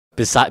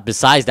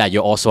Besides that,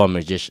 you're also a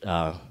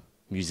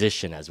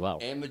musician as well.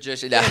 And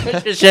magician.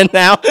 Magician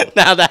now.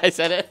 Now that I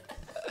said it.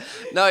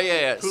 No,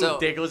 yeah. Ooh, So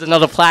there goes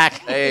another plaque.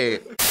 hey.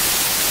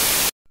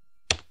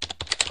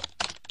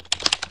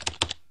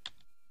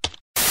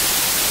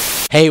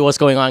 Hey, what's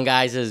going on,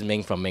 guys? This is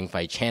Ming from Ming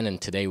Fight Chan,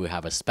 and today we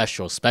have a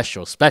special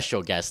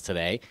guest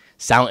today,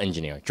 sound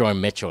engineer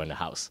Jordan Mitchell in the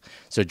house.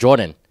 So,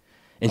 Jordan,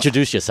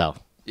 introduce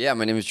yourself. Yeah,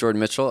 my name is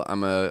Jordan Mitchell.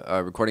 I'm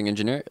a recording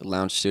engineer at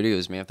Lounge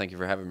Studios, man. Thank you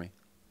for having me.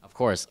 Of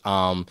course.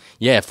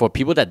 Yeah, for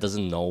people that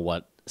doesn't know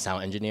what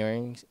sound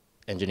engineering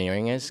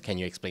is, can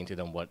you explain to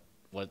them what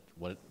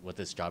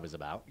this job is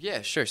about?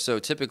 Yeah, sure. So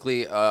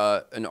typically,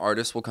 an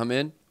artist will come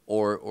in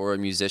or a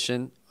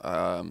musician,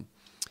 and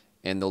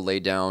they'll lay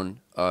down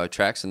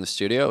tracks in the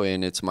studio,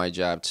 and it's my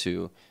job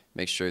to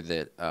make sure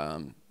that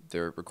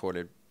they're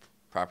recorded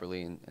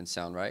properly and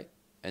sound right.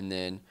 And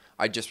then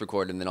I just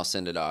record, and then I'll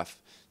send it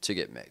off to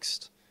get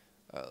mixed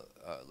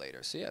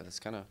later. So yeah, that's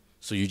kind of.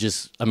 So you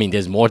just, I mean,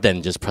 there's more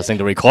than just pressing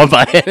the record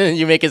button.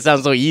 You make it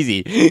sound so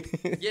easy.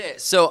 Yeah.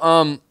 So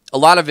a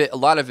lot of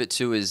it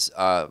too is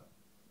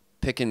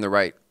picking the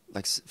right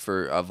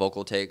for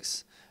vocal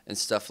takes and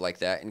stuff like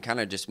that, and kind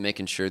of just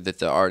making sure that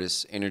the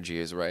artist's energy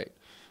is right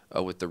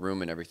with the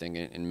room and everything,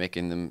 and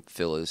making them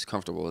feel as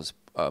comfortable as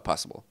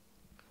possible.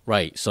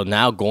 Right. So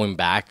now going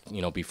back,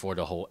 before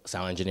the whole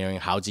sound engineering,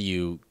 how do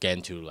you get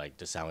into like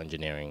the sound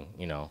engineering?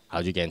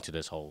 How do you get into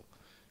this whole,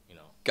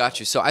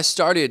 Got you. So I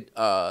started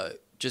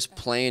just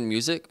playing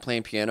music,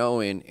 playing piano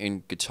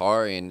and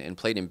guitar, and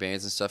played in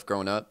bands and stuff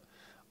growing up.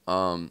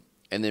 And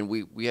then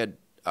we had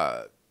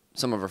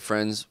some of our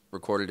friends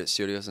recorded at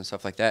studios and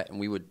stuff like that,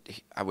 and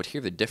I would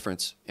hear the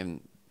difference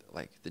in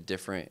like the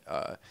different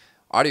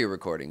audio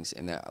recordings,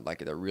 and that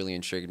really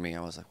intrigued me.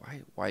 I was like,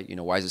 why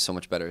is it so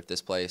much better at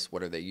this place?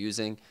 What are they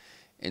using?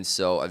 And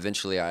so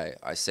eventually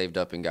I saved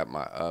up and got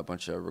a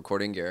bunch of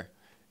recording gear,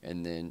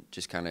 and then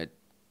just kind of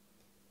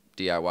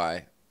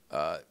DIY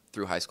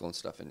through high school and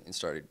stuff, and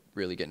started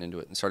really getting into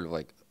it, and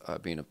started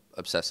being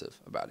obsessive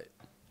about it.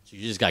 So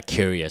you just got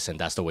curious, and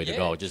that's the way to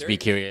go. Just be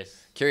curious.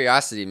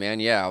 Curiosity, man.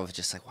 Yeah, I was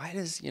just like, why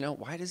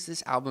does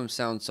this album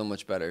sound so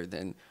much better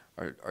than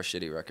our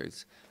shitty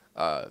records?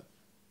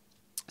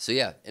 So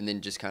yeah, and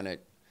then just kind of,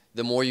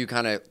 the more you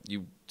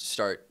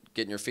start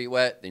getting your feet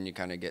wet, then you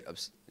kind of get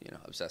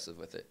obsessive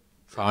with it.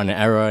 Trial and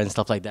error and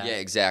stuff like that. Yeah,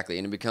 exactly,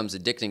 and it becomes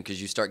addicting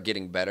because you start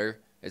getting better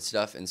at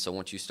stuff, and so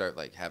once you start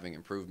having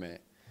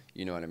improvement,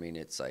 you know what I mean?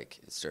 It's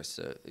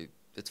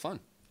it's fun.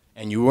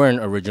 And you weren't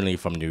originally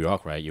from New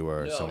York, right? You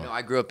were. No,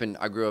 I grew up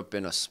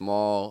in a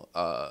small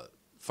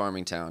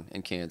farming town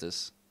in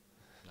Kansas.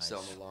 Nice. So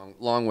I'm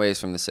a long ways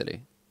from the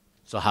city.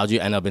 So how'd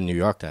you end up in New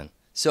York then?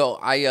 So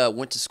I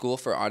went to school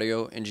for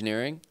audio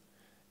engineering,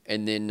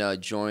 and then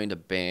joined a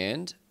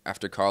band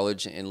after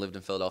college and lived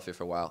in Philadelphia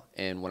for a while.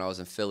 And when I was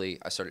in Philly,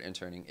 I started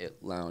interning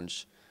at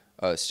Lounge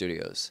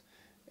Studios,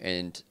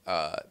 and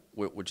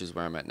which is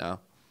where I'm at now,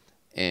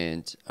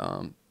 and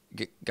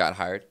got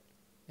hired,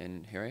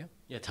 and here I am.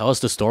 Yeah, tell us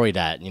the story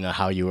that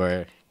how you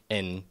were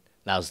in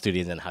Lounge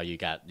Studios and how you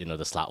got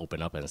the slot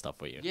open up and stuff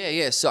for you.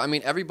 Yeah. So I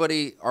mean,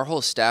 our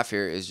whole staff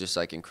here is just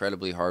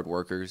incredibly hard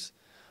workers.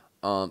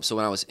 So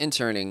when I was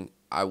interning,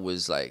 I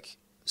was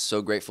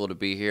so grateful to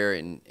be here,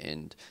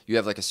 and you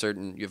have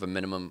you have a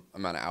minimum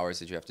amount of hours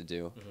that you have to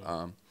do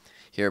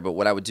here. But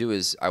what I would do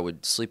is I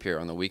would sleep here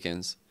on the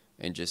weekends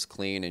and just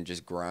clean and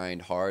just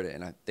grind hard,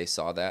 and they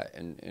saw that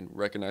and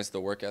recognized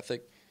the work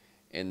ethic.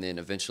 And then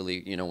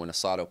eventually, when a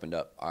slot opened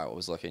up, I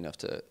was lucky enough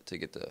to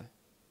get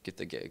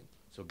the gig.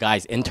 So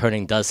guys,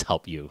 interning does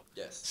help you.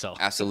 Yes. So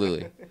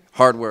absolutely,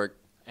 hard work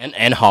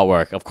and hard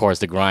work, of course,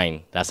 the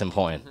grind. That's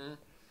important. Mm-hmm.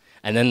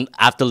 And then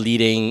after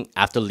leading,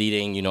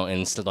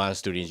 in Studios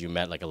Studios, you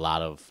met a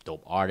lot of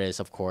dope artists,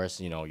 of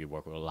course. You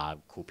work with a lot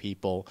of cool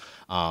people.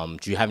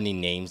 Do you have any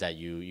names that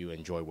you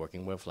enjoy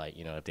working with?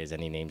 If there's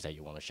any names that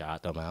you want to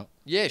shout them out?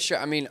 Yeah, sure.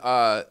 I mean,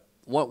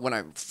 when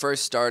I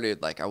first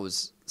started, I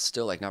was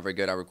still not very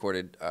good. I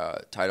recorded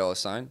Dolla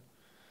Sign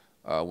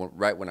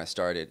right when I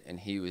started, and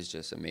he was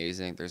just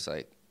amazing. There's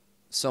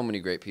so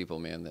many great people,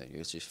 man, that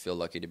you just feel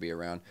lucky to be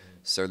around. Mm-hmm.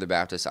 Sir the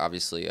Baptist,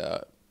 obviously,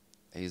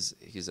 he's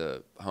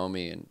a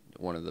homie and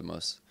one of the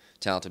most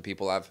talented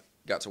people I've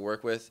got to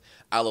work with.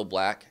 Aloe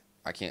Blacc,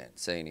 I can't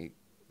say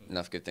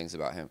enough good things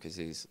about him because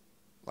he's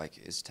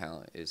his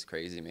talent is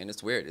crazy, man.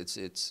 It's weird.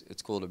 It's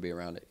cool to be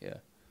around it. Yeah.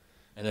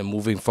 And then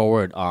moving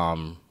forward,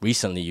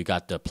 recently you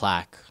got the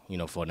plaque, for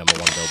 #1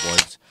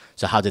 Billboards.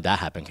 So how did that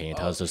happen? Can you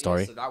tell us the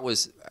story? So that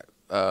was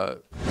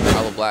Aloe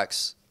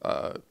Blacc's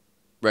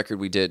record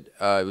we did.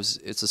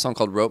 It's a song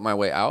called "Wrote My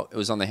Way Out." It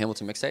was on the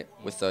Hamilton mixtape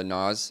with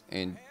Nas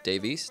and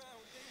Dave East,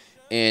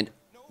 and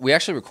we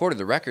actually recorded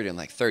the record in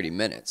 30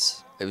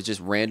 minutes. It was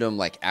just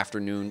random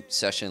afternoon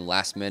session,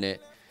 last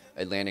minute.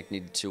 Atlantic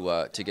needed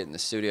to get in the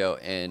studio,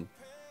 and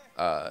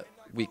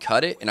we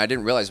cut it, and I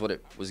didn't realize what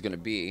it was going to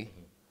be.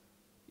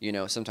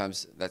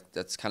 Sometimes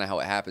that's kind of how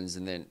it happens,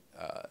 and then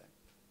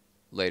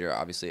later,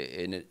 obviously,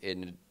 it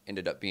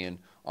ended up being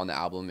on the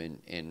album,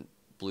 and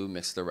Blue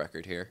mixed the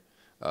record here.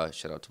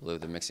 Shout out to Blue,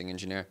 the mixing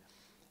engineer,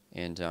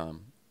 and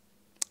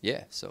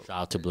Yeah. So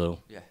Shout out to Blue.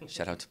 yeah,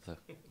 shout out to Blue.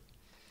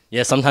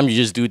 Yeah, sometimes you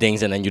just do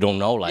things and then you don't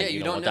know, like, Yeah, you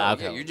you know, don't what the know. Yeah,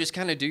 outcome. you just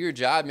kind of do your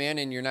job, man,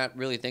 and you're not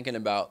really thinking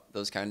about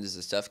those kinds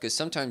of stuff. Because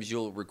sometimes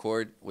you'll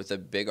record with a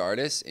big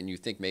artist, and you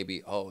think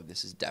maybe, oh,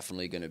 this is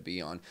definitely going to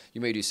be on.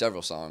 You may do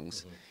several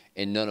songs,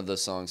 and none of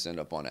those songs end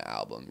up on an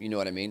album. You know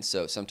what I mean?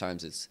 So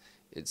sometimes it's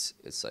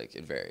like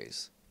it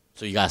varies.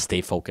 So you gotta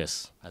stay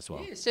focused as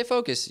well. Yeah, stay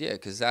focused. Yeah,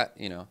 because that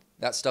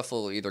that stuff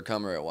will either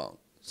come or it won't.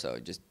 So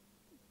just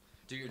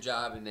do your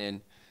job, and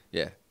then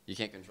you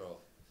can't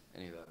control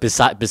any of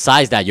that.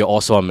 Besides that, you're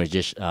also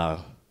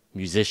a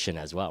musician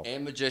as well.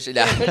 And magician.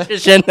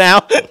 Magician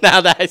now.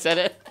 Now that I said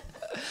it.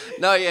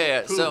 No,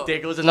 yeah. Ooh, So there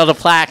goes another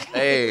plaque.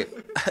 hey,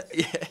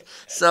 yeah.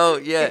 So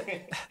yeah.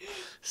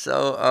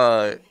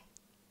 So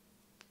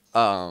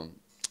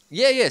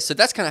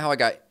that's kind of how I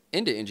got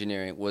into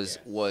engineering. Was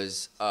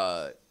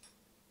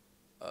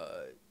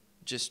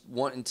just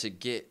wanting to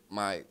get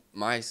my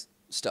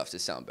stuff to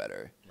sound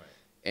better, Right.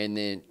 and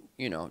then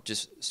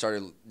just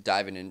started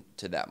diving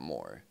into that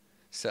more.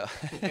 So.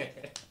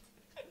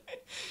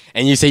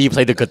 And you say you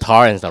play the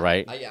guitar and stuff,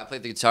 right? Yeah, I play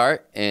the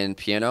guitar and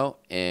piano,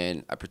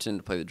 and I pretend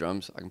to play the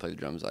drums. I can play the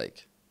drums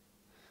like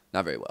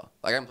not very well.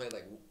 Like I can play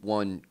like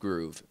one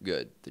groove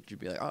good that you'd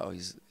be like, oh,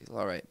 he's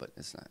all right, but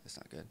it's not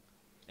good.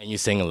 And you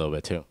sing a little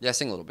bit too. Yeah, I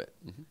sing a little bit.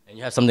 And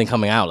you have something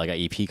coming out, like an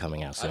EP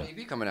coming out soon. An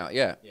EP coming out,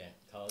 yeah. Yeah,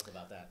 tell us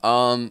about that.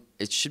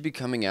 It should be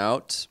coming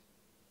out.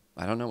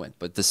 I don't know when,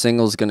 but the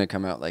single's gonna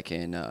come out like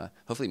in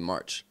hopefully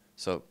March.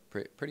 So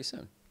pretty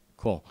soon.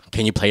 Cool.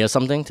 Can you play us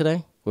something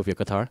today with your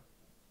guitar?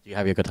 Do you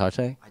have your guitar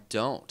today? I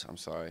don't. I'm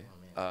sorry.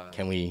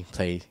 Can we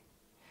play?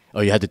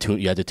 Oh, you had to tune.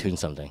 You had to tune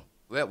something.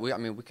 Well, we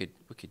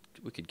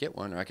could get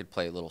one, or I could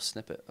play a little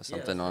snippet or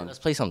something on. Let's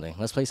play something.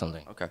 Let's play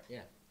something. Okay.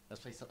 Yeah.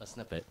 Let's play a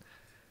snippet.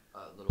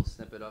 A little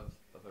snippet of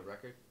a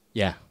record.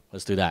 Yeah.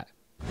 Let's do that.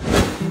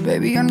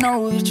 Baby, I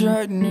know that you're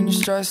hurting and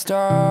you're stressed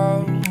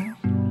out,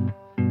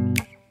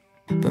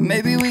 but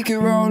maybe we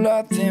could roll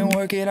up then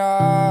work it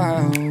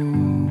out.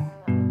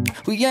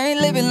 We ain't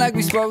living like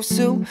we supposed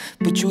to,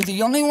 but you're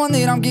the only one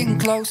that I'm getting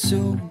close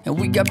to. And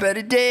we got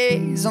better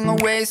days on the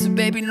way, so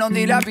baby, know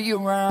that I'll be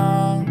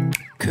around.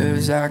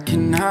 Cause I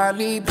can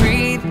hardly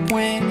breathe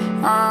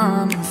when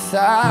I'm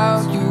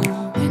without you,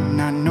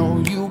 and I know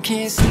you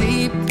can't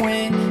sleep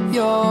when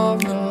you're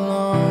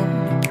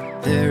alone.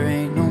 There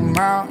ain't no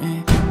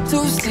mountain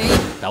too steep.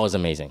 That was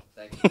amazing.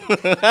 Thank you.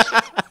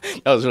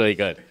 That was really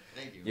good.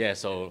 Thank you. Yeah.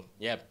 So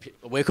yeah,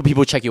 where could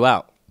people check you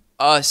out?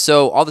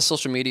 So all the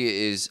social media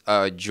is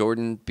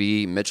Jordan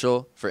B.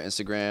 Mitchell for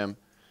Instagram,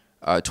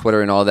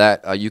 Twitter, and all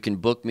that. You can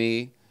book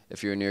me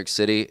if you're in New York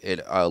City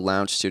at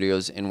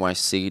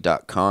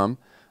loungestudiosnyc.com.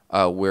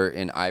 We're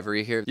in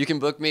Ivory here. You can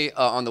book me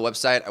on the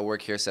website. I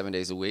work here 7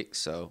 days a week,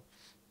 so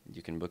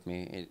you can book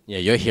me. Yeah,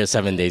 you're here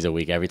 7 days a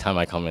week. Every time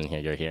I come in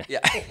here, you're here. Yeah,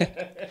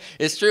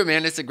 it's true,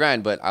 man. It's a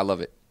grind, but I love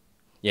it.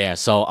 Yeah.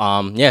 So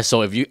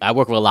So I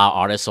work with a lot of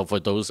artists. So for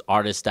those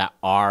artists that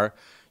are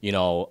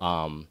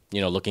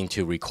looking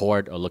to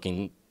record or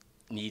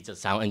needs a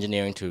sound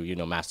engineering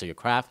to, master your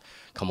craft,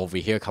 come over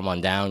here, come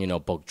on down,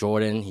 book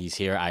Jordan. He's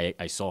here.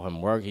 I saw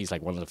him work. He's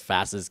like one of the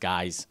fastest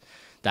guys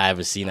that I've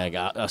ever seen.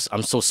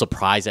 I'm so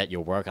surprised at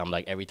your work. I'm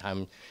like, every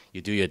time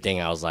you do your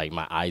thing, I was like,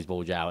 my eyes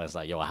bulge out. It's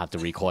like, yo, I have to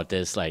record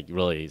this. Like,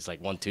 really, it's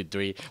like 1, 2,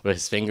 3 with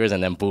his fingers,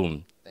 and then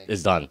boom,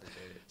 it's done.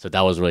 So that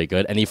was really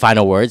good. Any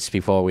final words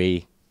before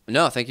we?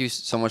 No, thank you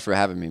so much for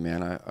having me,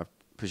 man. I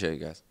appreciate you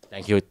guys.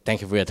 Thank you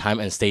for your time,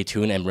 and stay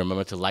tuned, and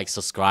remember to like,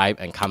 subscribe,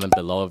 and comment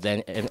below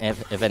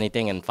if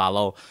anything, and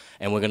follow.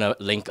 And we're gonna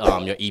link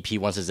your EP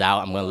once it's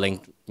out. I'm gonna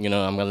link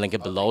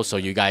it below, so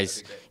you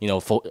guys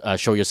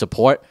show your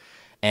support,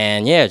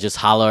 and yeah, just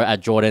holler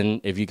at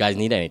Jordan if you guys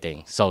need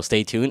anything. So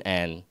stay tuned,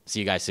 and see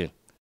you guys soon.